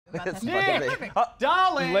Nick!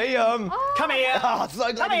 Darling! Liam! Come here! Oh,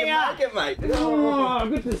 so glad you can make it, mate. Oh,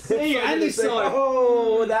 good to see you. And this side.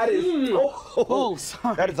 Oh, that is... Oh,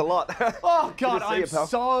 sorry. That is a lot. Oh, God, I'm you, pal.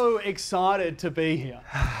 so excited to be here.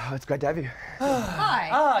 It's great to have you.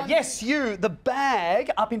 Hi. Yes, you. The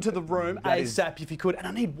bag up into the room ASAP if you could. And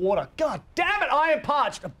I need water. God damn it, I am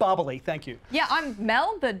parched. Bubbly, thank you. Yeah, I'm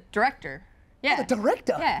Mel, the director. Yeah. Oh, the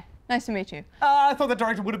director? Yeah. Nice to meet you. I thought the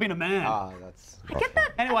director would have been a man. That's... I get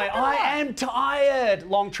that. Anyway, I am tired.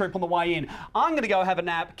 Long trip on the way in. I'm going to go have a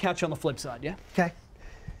nap, catch you on the flip side, yeah? Okay.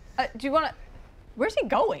 Do you want to... Where's he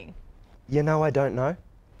going? You know I don't know.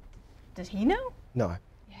 Does he know? No.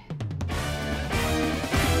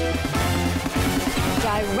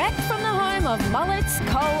 Direct from the home of mullets,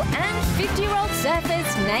 coal and 50-year-old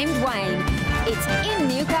surfers named Wayne, it's in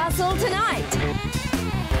Newcastle Tonight.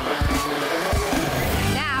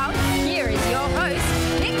 Now, here is your host,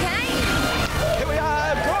 Nick Kane. Here we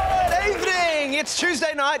are. Good evening. It's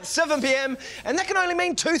Tuesday night, 7 p.m, and that can only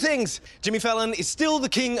mean two things. Jimmy Fallon is still the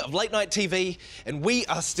king of late-night TV, and we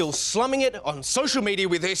are still slumming it on social media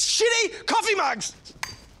with his shitty coffee mugs.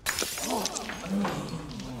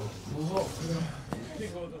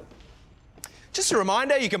 Just a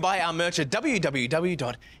reminder, you can buy our merch at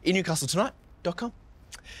www.innewcastletonight.com.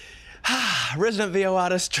 Resident VO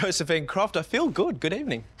artist Josephine Croft, I feel good. Good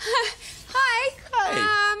evening. Hi. Hey.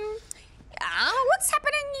 What's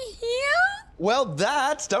happening here? Well,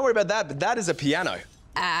 don't worry about that, but that is a piano.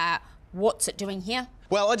 What's it doing here?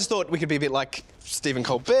 Well, I just thought we could be a bit like Stephen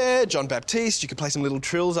Colbert, John Baptiste. You could play some little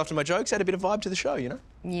trills after my jokes, add a bit of vibe to the show, you know?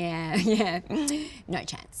 Yeah. No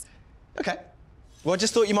chance. Okay. Well, I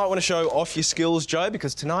just thought you might want to show off your skills, Joe,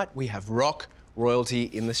 because tonight we have rock royalty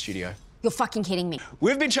in the studio. You're fucking kidding me.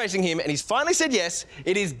 We've been chasing him, and he's finally said yes.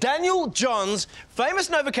 It is Daniel Johns, famous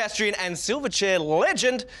Novocastrian and Silverchair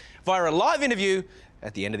legend, via a live interview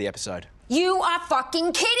at the end of the episode. You are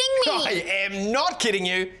fucking kidding me! I am not kidding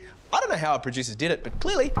you. I don't know how our producers did it, but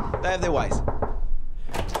clearly they have their ways.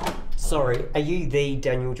 Sorry, are you the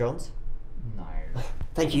Daniel Johns? No.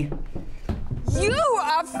 Thank you. You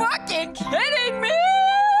are fucking kidding me!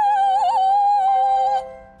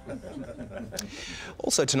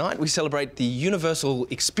 Also tonight, we celebrate the universal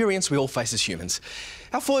experience we all face as humans.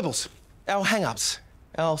 Our foibles, our hang-ups,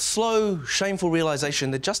 our slow, shameful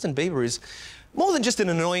realisation that Justin Bieber is more than just an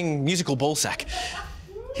annoying musical ballsack.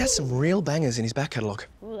 He has some real bangers in his back catalogue.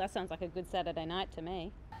 Ooh, that sounds like a good Saturday night to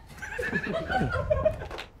me.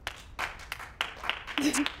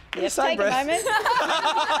 Yes, Take a moment.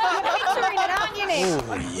 You're picturing it, aren't you, Nick?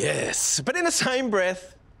 Oh, yes. But in the same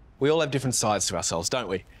breath, we all have different sides to ourselves, don't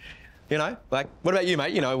we? You know, like, what about you,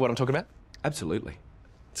 mate? You know what I'm talking about? Absolutely.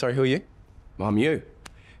 Sorry, who are you? I'm you.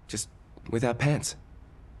 Just without pants.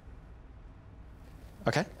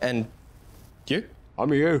 Okay, and you?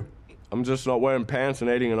 I'm you. I'm just not wearing pants and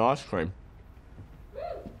eating an ice cream.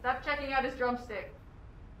 Stop checking out his drumstick.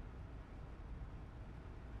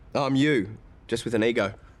 I'm you, just with an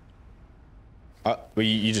ego. Well,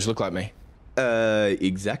 you just look like me.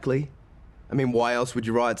 Exactly. I mean, why else would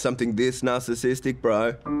you write something this narcissistic,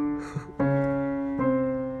 bro?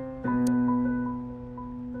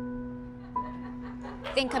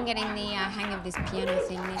 I think I'm getting the hang of this piano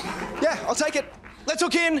thing. Yeah, I'll take it. Let's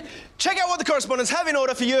hook in. Check out what the correspondents have in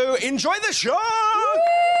order for you. Enjoy the show!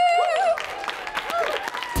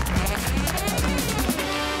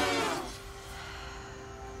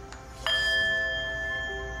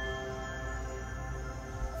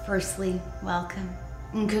 Firstly, welcome.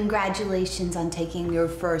 And congratulations on taking your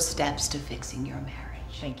first steps to fixing your marriage.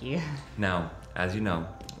 Thank you. Now, as you know,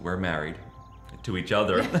 we're married to each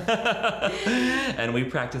other. And we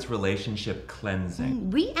practice relationship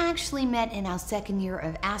cleansing. We actually met in our second year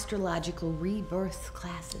of astrological rebirth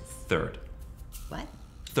classes. Third. What?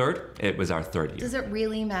 Third? It was our third year. Does it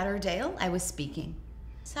really matter, Dale? I was speaking.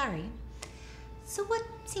 Sorry. So what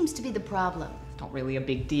seems to be the problem? It's not really a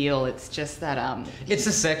big deal. It's just that, It's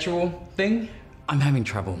a sexual thing. I'm having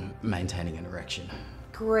trouble maintaining an erection.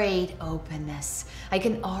 Great openness. I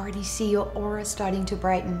can already see your aura starting to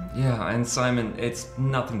brighten. Yeah, and Simon, it's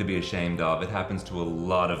nothing to be ashamed of. It happens to a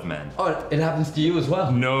lot of men. Oh, it happens to you as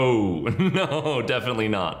well? No, no, definitely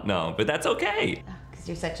not. No, but that's okay. Because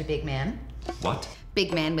you're such a big man. What?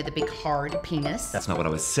 Big man with a big hard penis. That's not what I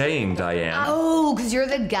was saying, Diane. Oh, because you're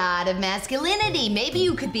the god of masculinity. Maybe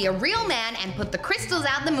you could be a real man and put the crystals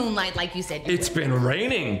out in the moonlight like you said you It's been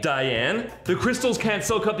raining, Diane. The crystals can't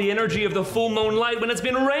soak up the energy of the full moon light when it's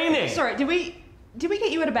been raining. Sorry, did we get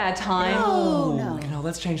you at a bad time? No. You know,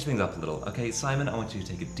 let's change things up a little. Okay, Simon, I want you to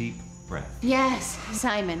take a deep breath. Yes,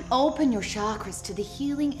 Simon, open your chakras to the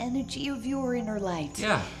healing energy of your inner light.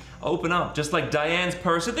 Yeah. Open up, just like Diane's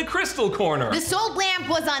purse at the Crystal Corner. The salt lamp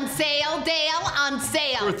was on sale, Dale, on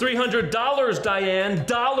sale. For $300, Diane,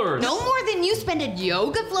 dollars. No more than you spend at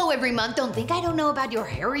Yoga Flow every month. Don't think I don't know about your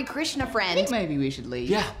Hare Krishna friend. I think maybe we should leave.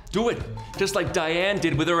 Yeah, do it. Just like Diane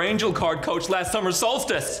did with her angel card coach last summer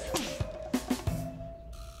solstice.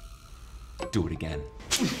 Do it again.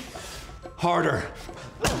 Harder.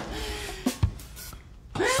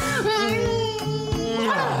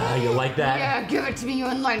 You like that? Yeah, give it to me, you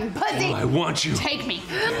enlightened pussy. Oh, I want you. Take me.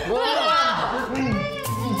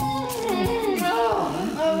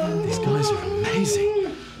 These guys are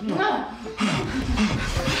amazing.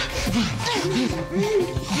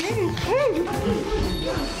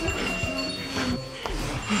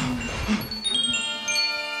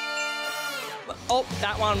 Oh,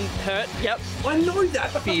 that one hurt. Yep. I know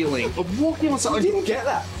that feeling of walking on something. I didn't get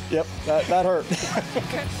that. Yep, that hurt.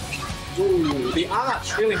 Ooh, the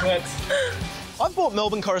arch really hurts. I've brought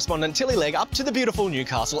Melbourne correspondent Tilly Legg up to the beautiful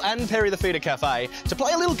Newcastle and Perry the Feeder Cafe to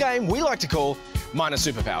play a little game we like to call Minor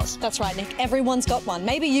Superpowers. That's right, Nick. Everyone's got one.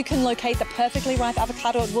 Maybe you can locate the perfectly ripe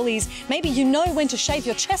avocado at Woolies. Maybe you know when to shave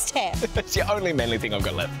your chest hair. It's the only manly thing I've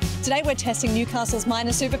got left. Today we're testing Newcastle's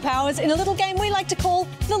minor superpowers in a little game we like to call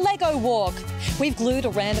the Lego Walk. We've glued a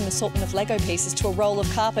random assortment of Lego pieces to a roll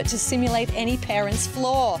of carpet to simulate any parent's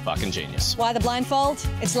floor. Fucking genius. Why the blindfold?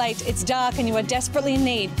 It's late, it's dark, and you are desperately in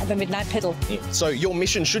need of a midnight piddle. So your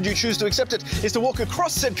mission, should you choose to accept it, is to walk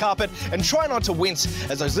across said carpet and try not to wince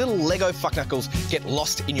as those little Lego fuckknuckles get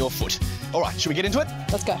lost in your foot. All right, should we get into it?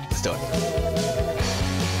 Let's go. Let's do it.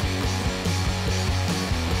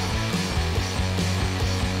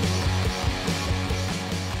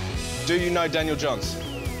 Do you know Daniel Johns?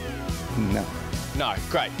 No. No,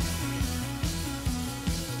 great.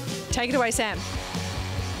 Take it away, Sam.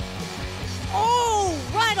 Oh,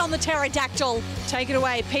 right on the pterodactyl. Take it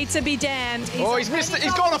away. Pizza be damned. He's missed it.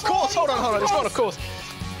 He's gone off course. Hold on. He's gone off course.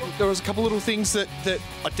 There was a couple little things that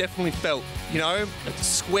I definitely felt, you know, a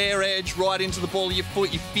square edge right into the ball of your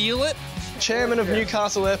foot. You feel it. Chairman of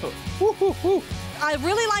Newcastle Airport. Woo, woo, woo. I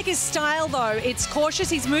really like his style, though. It's cautious.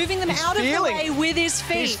 He's moving them out of the way with his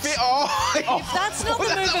feet. If that's not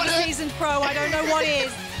the move of a seasoned pro, I don't know what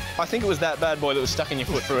is. I think it was that bad boy that was stuck in your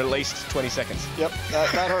foot for at least 20 seconds. Yep,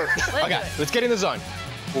 that hurt. Okay, let's get in the zone.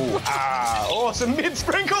 Ooh, some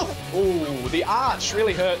mid-sprinkle. Ooh, the arch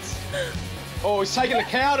really hurts. Oh, he's taking the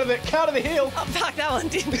cow to the heel. Oh, fuck, that one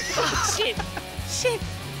didn't. Shit.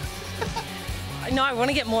 No, I want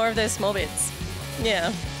to get more of those small bits.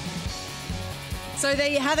 Yeah. So there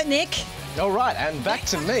you have it, Nick. All right, and back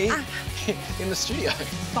to me in the studio.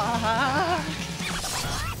 Fuck.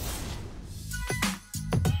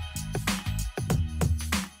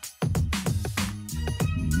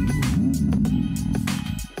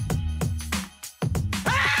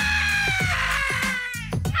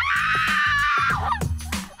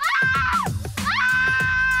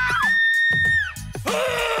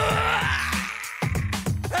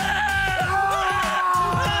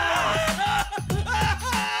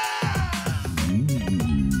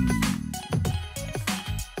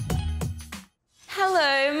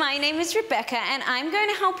 My name is Rebecca and I'm going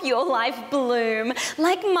to help your life bloom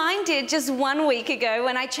like mine did just 1 week ago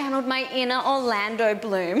when I channeled my inner Orlando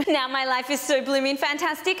Bloom. Now my life is so blooming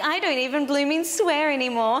fantastic I don't even blooming swear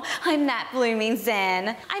anymore. I'm that blooming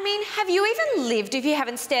zen. I mean, have you even lived if you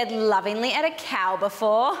haven't stared lovingly at a cow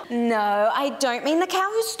before? No, I don't mean the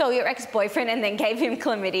cow who stole your ex-boyfriend and then gave him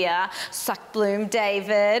chlamydia. Suck bloom,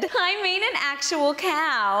 David. I mean an actual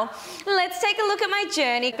cow. Let's take a look at my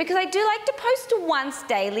journey because I do like to post once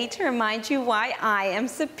daily to remind you why I am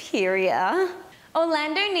superior.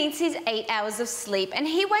 Orlando needs his 8 hours of sleep and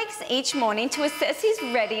he wakes each morning to assess his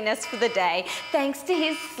readiness for the day thanks to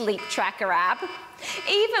his sleep tracker app.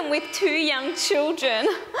 Even with 2 young children,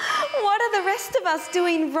 what are the rest of us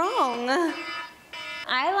doing wrong?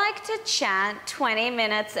 I like to chant 20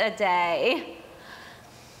 minutes a day.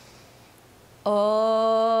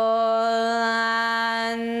 Orlando.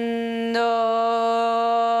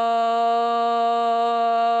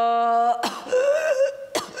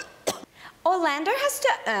 Orlando has to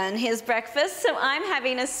earn his breakfast, so I'm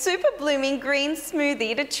having a super blooming green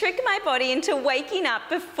smoothie to trick my body into waking up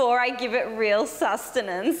before I give it real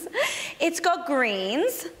sustenance. It's got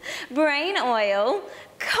greens, brain oil,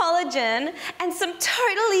 collagen, and some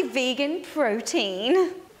totally vegan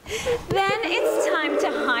protein. Then it's time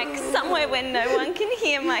to hike somewhere where no one can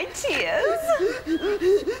hear my tears.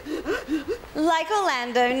 Like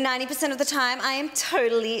Orlando, 90% of the time I am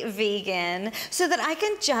totally vegan so that I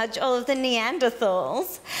can judge all of the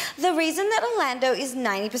Neanderthals. The reason that Orlando is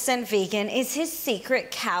 90% vegan is his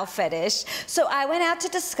secret cow fetish. So I went out to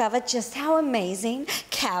discover just how amazing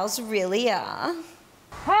cows really are.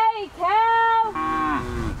 Hey, cow!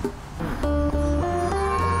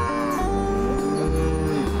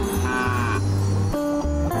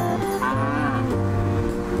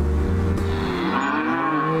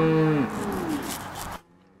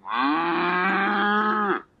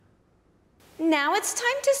 Now it's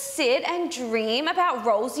time to sit and dream about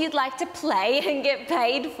roles you'd like to play and get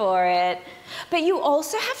paid for it. But you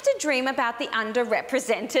also have to dream about the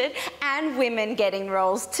underrepresented and women getting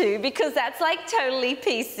roles too, because that's like totally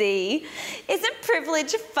PC. Isn't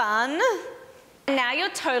privilege fun? Now you're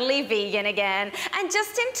totally vegan again, and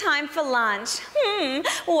just in time for lunch.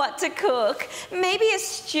 What to cook? Maybe a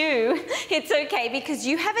stew. It's okay because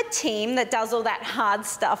you have a team that does all that hard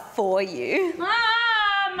stuff for you.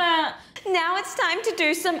 Mom! Now it's time to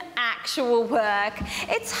do some actual work.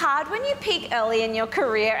 It's hard when you peak early in your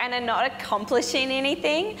career and are not accomplishing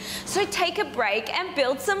anything. So take a break and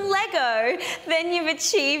build some Lego. Then you've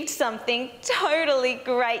achieved something totally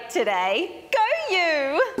great today. Go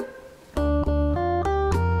you!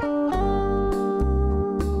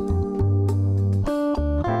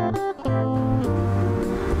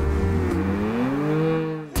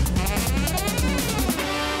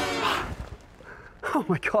 Oh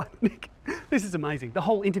my God, Nick, this is amazing. The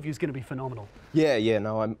whole interview is going to be phenomenal. Yeah,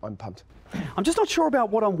 no, I'm pumped. I'm just not sure about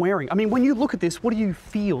what I'm wearing. I mean, when you look at this, what do you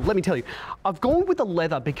feel? Let me tell you, I've gone with the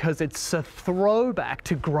leather because it's a throwback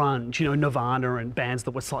to grunge, you know, Nirvana and bands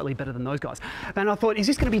that were slightly better than those guys. And I thought, is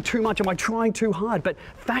this going to be too much? Am I trying too hard? But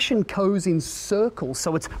fashion goes in circles,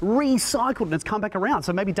 so it's recycled and it's come back around.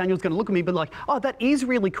 So maybe Daniel's going to look at me and be like, oh, that is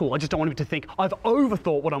really cool. I just don't want him to think I've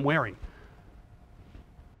overthought what I'm wearing.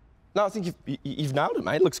 No, I think you've nailed it,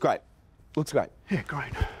 mate. Looks great. Looks great. Yeah,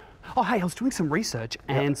 great. Oh, hey, I was doing some research,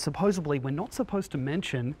 and supposedly we're not supposed to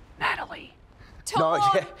mention Natalie. No,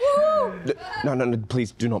 no,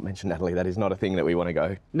 please do not mention Natalie. That is not a thing that we want to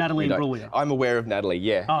go. Natalie and Brulia. I'm aware of Natalie,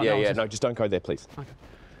 yeah. Oh, yeah, no, just don't go there, please. Okay.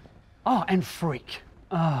 Oh, and Freak.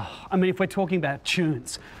 Oh, I mean, if we're talking about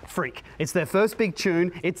tunes, Freak. It's their first big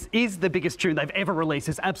tune. It is the biggest tune they've ever released.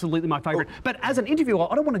 It's absolutely my favourite. Oh. But as an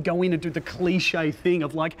interviewer, I don't want to go in and do the cliche thing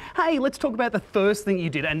of like, hey, let's talk about the first thing you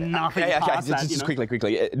did and nothing past that. Just quickly.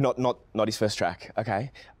 Not his first track,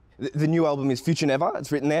 okay? The new album is Future Never.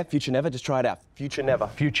 It's written there, Future Never. Just try it out. Future Never.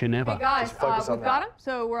 Future Never. Hey guys, just focus on we've got him,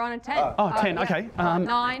 so we're on a 10. 10, okay. 9.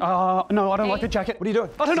 No, I don't like the jacket. What are you doing?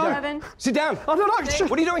 I don't know. 7. Sit down. I don't know.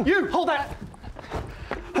 What are you doing? You, hold that.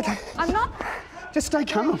 Okay. I'm not. Just stay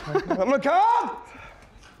calm. I'm not calm.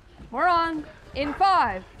 We're on in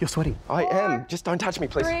 5. You're sweating. I am. Just don't touch me,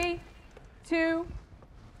 please. 3, 2.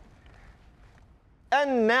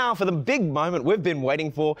 And now for the big moment we've been waiting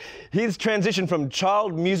for, his transition from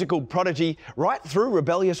child musical prodigy right through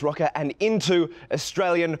rebellious rocker and into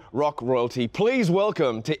Australian rock royalty. Please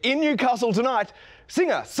welcome to In Newcastle Tonight,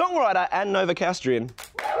 singer, songwriter and Novocastrian,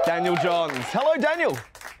 Daniel Johns. Hello, Daniel.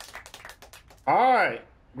 Hi,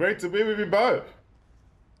 great to be with you both.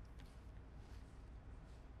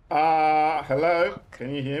 Hello,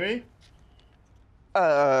 can you hear me?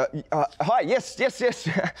 Hi, yes.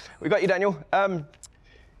 We got you, Daniel.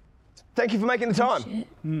 Thank you for making the time.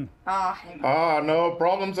 No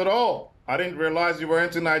problems at all. I didn't realize you were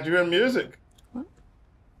into Nigerian music.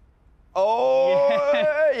 Oh,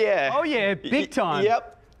 yeah. Oh, yeah, big time.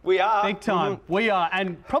 Yep, we are. Big time. We are,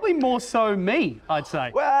 and probably more so me, I'd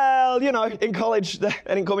say. Well, you know, in college, they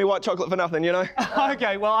didn't call me white chocolate for nothing, you know?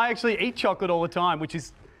 Okay, well, I actually eat chocolate all the time, which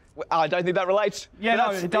is... I don't think that relates. Yeah,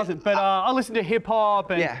 no, it doesn't. But I listen to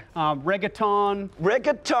hip-hop and reggaeton.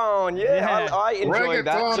 Reggaeton, yeah. I enjoy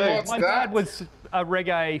that too. My dad was a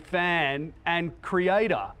reggae fan and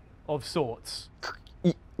creator of sorts.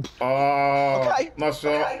 Okay.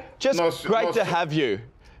 Just great to have you,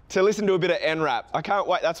 to listen to a bit of N-rap. I can't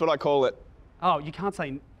wait, that's what I call it. Oh, you can't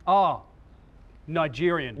say... Oh,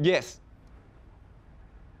 Nigerian. Yes.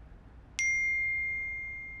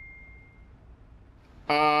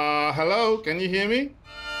 Hello, can you hear me?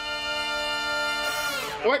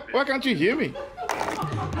 Why can't you hear me?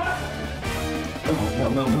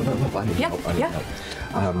 Yeah.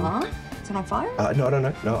 Is it on fire?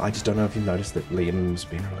 No, I just don't know if you've noticed that Liam's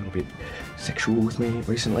been a little bit sexual with me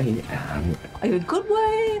recently. In a good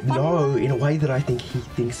way? No, in a way that I think he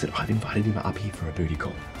thinks that I've invited him up here for a booty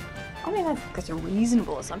call. I mean, I think that's a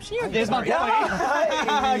reasonable assumption. There's my boy.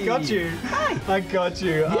 I got you. I got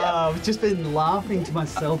you. I've just been laughing to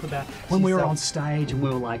myself about when we were on stage and we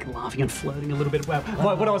were like laughing and flirting a little bit about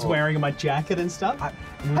what I was wearing in my jacket and stuff.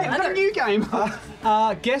 Hey, I've got a new game.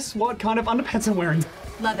 Guess what kind of underpants I'm wearing?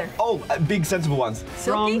 Leather. Oh, big sensible ones.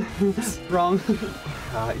 Silky? Wrong.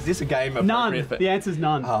 Is this a game of None. The answer's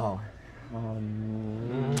none. Oh.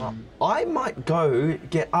 I might go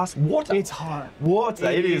get us water. It's hot. Water.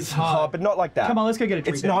 It is hot, but not like that. Come on, let's go get a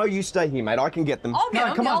drink. It's no, you stay here, mate. I can get them. I'll get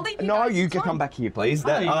them. come on. I'll leave you No, guys. you It's can fine. come back here, please.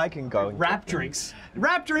 That Hey. I can go. And Wrap drinks.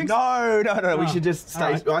 Wrap drinks? No. We should just stay.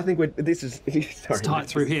 all right. I think we're. This is. Sorry, It's tight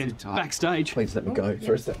through here. Backstage. Please let me go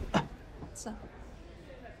for a sec. So.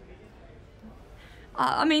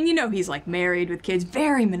 I mean, you know he's like married with kids,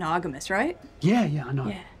 very monogamous, right? Yeah, I know.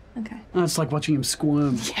 Yeah. Okay. It's like watching him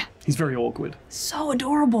squirm. Yeah. He's very awkward. So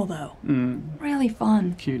adorable, though. Really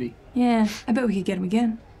fun. Cutie. Yeah. I bet we could get him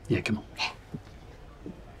again. Yeah, come on.